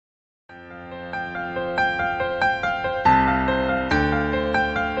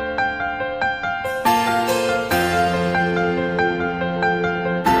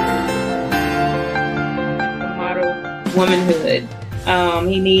womanhood.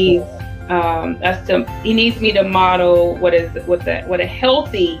 He needs he needs me to model what a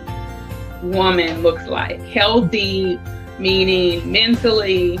healthy woman looks like. Healthy meaning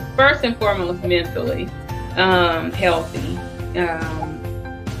mentally, first and foremost, mentally healthy.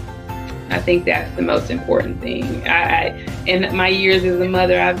 I think that's the most important thing. In my years as a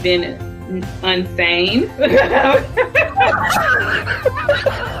mother, I've been unsane.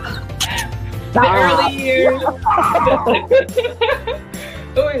 The early years.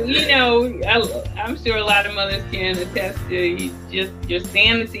 You know, I'm sure a lot of mothers can attest to just your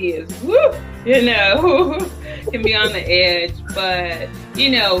sanity is, you know, can be on the edge. But, you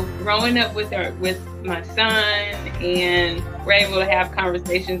know, growing up with my son, and we're able to have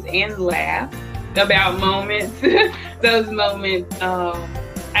conversations and laugh about moments, those moments.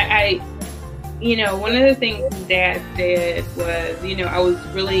 You know, one of the things Dad said was, you know, I was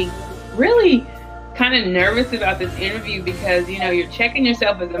really kind of nervous about this interview because, you know, you're checking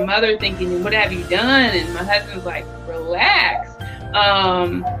yourself as a mother thinking, what have you done? And my husband's like, relax.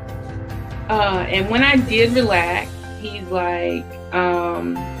 And when I did relax, he's like,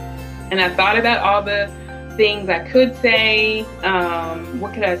 and I thought about all the things I could say.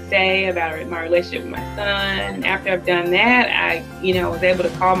 What could I say about my relationship with my son? And after I've done that, I, you know, was able to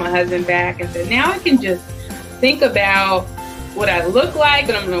call my husband back and said, now I can just think about what I look like,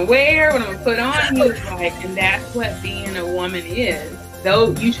 what I'm going to wear, what I'm going to put on. He was like, and that's what being a woman is.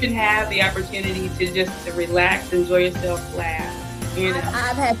 Though you should have the opportunity to relax, enjoy yourself, laugh. You know?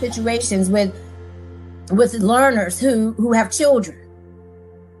 I've had situations with learners who have children,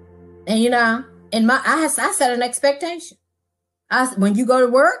 and you know, I set an expectation. When you go to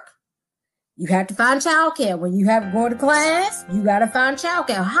work, you have to find childcare. When you go to class, you got to find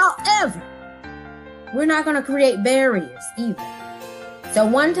childcare. However, we're not going to create barriers either. So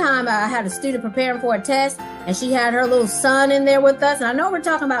one time I had a student preparing for a test, and she had her little son in there with us. And I know we're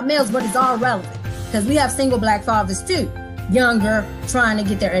talking about males, but it's all relevant because we have single Black fathers too, younger, trying to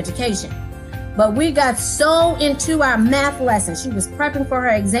get their education. But we got so into our math lesson, she was prepping for her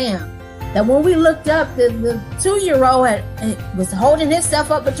exam, that when we looked up, the 2-year-old was holding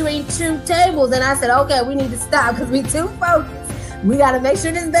himself up between two tables. And I said, okay, we need to stop because we too focused. We got to make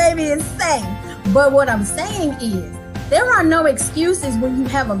sure this baby is safe. But what I'm saying is, there are no excuses when you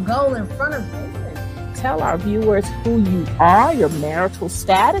have a goal in front of you. Tell our viewers who you are, your marital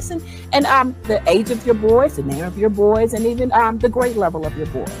status, and the age of your boys, the name of your boys, and even the grade level of your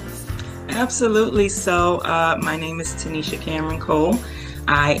boys. Absolutely. So my name is Tanisha Cameron Cole.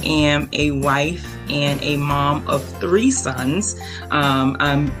 I am a wife and a mom of 3 sons.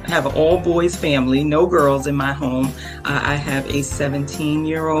 I have an all-boys family, no girls in my home. I have a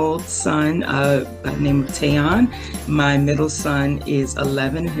 17-year-old son by the name of Tayon. My middle son is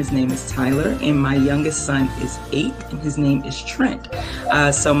 11, and his name is Tyler. And my youngest son is 8, and his name is Trent.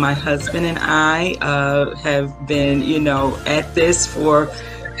 So my husband and I have been, you know, at this for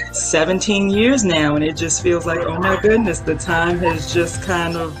 17 years now, and it just feels like, oh my goodness, the time has just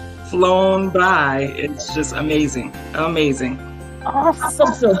kind of flown by. It's just amazing.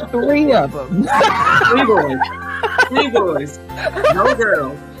 Awesome. So 3 of them. 3 boys, no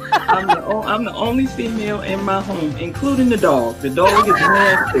girls. I'm the only female in my home, including the dog. The dog is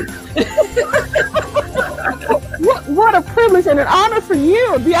nasty. What a privilege and an honor for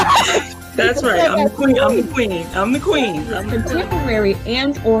you. That's right. I'm the queen. Contemporary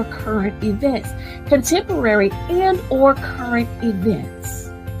and or current events.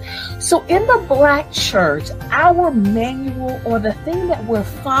 So in the Black church, our manual, or the thing that we're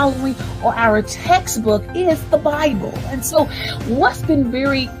following, or our textbook, is the Bible. And so what's been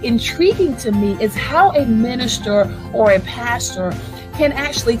very intriguing to me is how a minister or a pastor can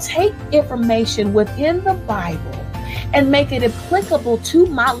actually take information within the Bible and make it applicable to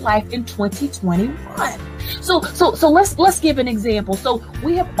my life in 2021. So let's give an example. So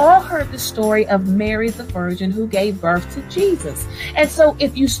we have all heard the story of Mary the Virgin who gave birth to Jesus. And so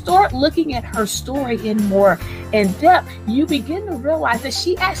if you start looking at her story in depth, you begin to realize that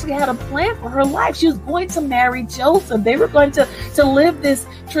she actually had a plan for her life. She was going to marry Joseph. They were going to live this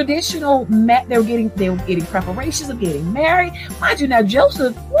traditional, they were getting preparations of getting married. Mind you, now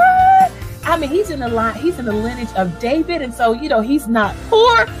Joseph, what? I mean, he's in the lineage of David. And so, you know, he's not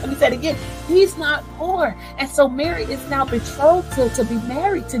poor. Let me say it again. He's not poor. And so Mary is now betrothed to be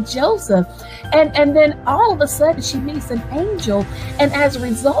married to Joseph. And then all of a sudden she meets an angel. And as a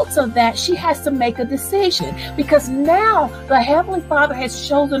result of that, she has to make a decision, because now the Heavenly Father has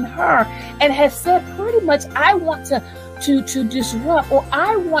chosen her and has said pretty much, I want to disrupt, or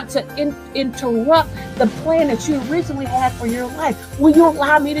I want to interrupt the plan that you originally had for your life. Will you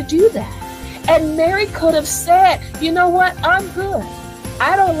allow me to do that? And Mary could have said, you know what, I'm good.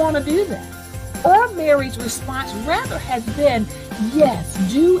 I don't want to do that. Or Mary's response rather has been, yes,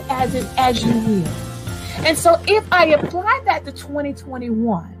 do as you will. And so if I apply that to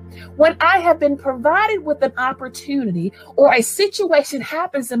 2021, when I have been provided with an opportunity or a situation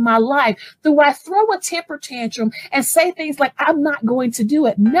happens in my life, do I throw a temper tantrum and say things like, I'm not going to do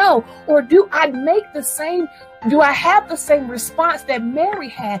it? No. Or do I have the same response that Mary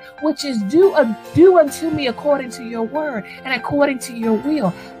had, which is do unto me according to your word and according to your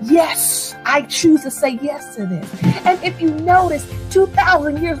will? Yes, I choose to say yes to this. And if you notice,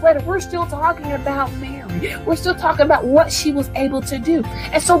 2,000 years later, we're still talking about Mary. We're still talking about what she was able to do.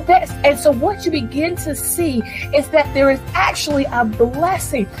 And so what you begin to see is that there is actually a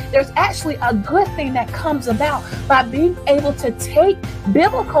blessing. There's actually a good thing that comes about by being able to take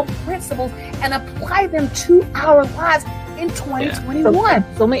biblical principles and apply them to our lives in 2021.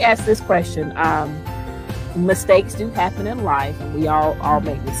 Yeah. So let me ask this question. Mistakes do happen in life, and we all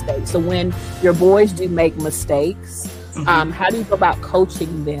make mistakes. So when your boys do make mistakes, how do you go about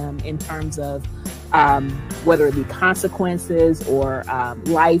coaching them in terms of whether it be consequences or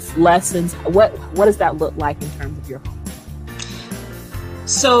life lessons? What does that look like in terms of your home?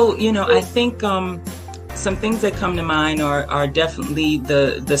 So, I think some things that come to mind are definitely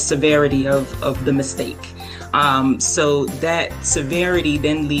the severity of the mistake. So that severity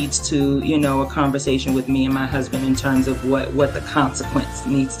then leads to, a conversation with me and my husband in terms of what the consequence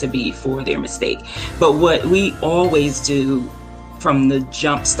needs to be for their mistake. But what we always do from the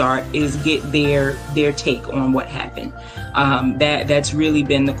jump start is get their take on what happened. That's really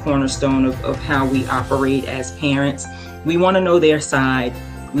been the cornerstone of how we operate as parents. We want to know their side.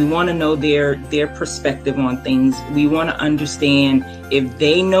 We want to know their perspective on things. We want to understand if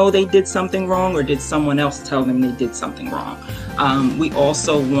they know they did something wrong or did someone else tell them they did something wrong. We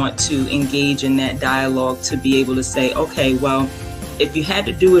also want to engage in that dialogue to be able to say, okay, well, if you had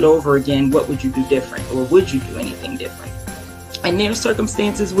to do it over again, what would you do different? Or would you do anything different? And there are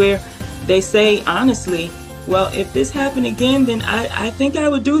circumstances where they say, honestly, well, if this happened again, then I think I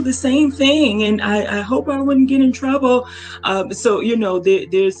would do the same thing, and I hope I wouldn't get in trouble. So,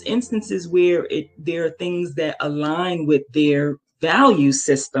 there's instances where there are things that align with their value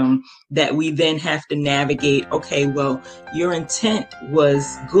system that we then have to navigate. Okay, well, your intent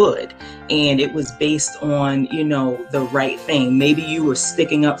was good and it was based on, the right thing. Maybe you were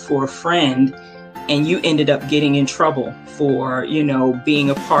sticking up for a friend and you ended up getting in trouble for, being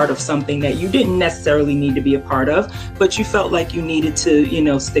a part of something that you didn't necessarily need to be a part of, but you felt like you needed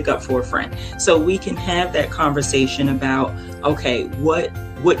to, stick up for a friend. So we can have that conversation about, okay, what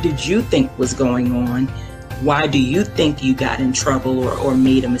did you think was going on? Why do you think you got in trouble or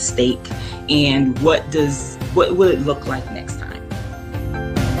made a mistake? And what will it look like next time?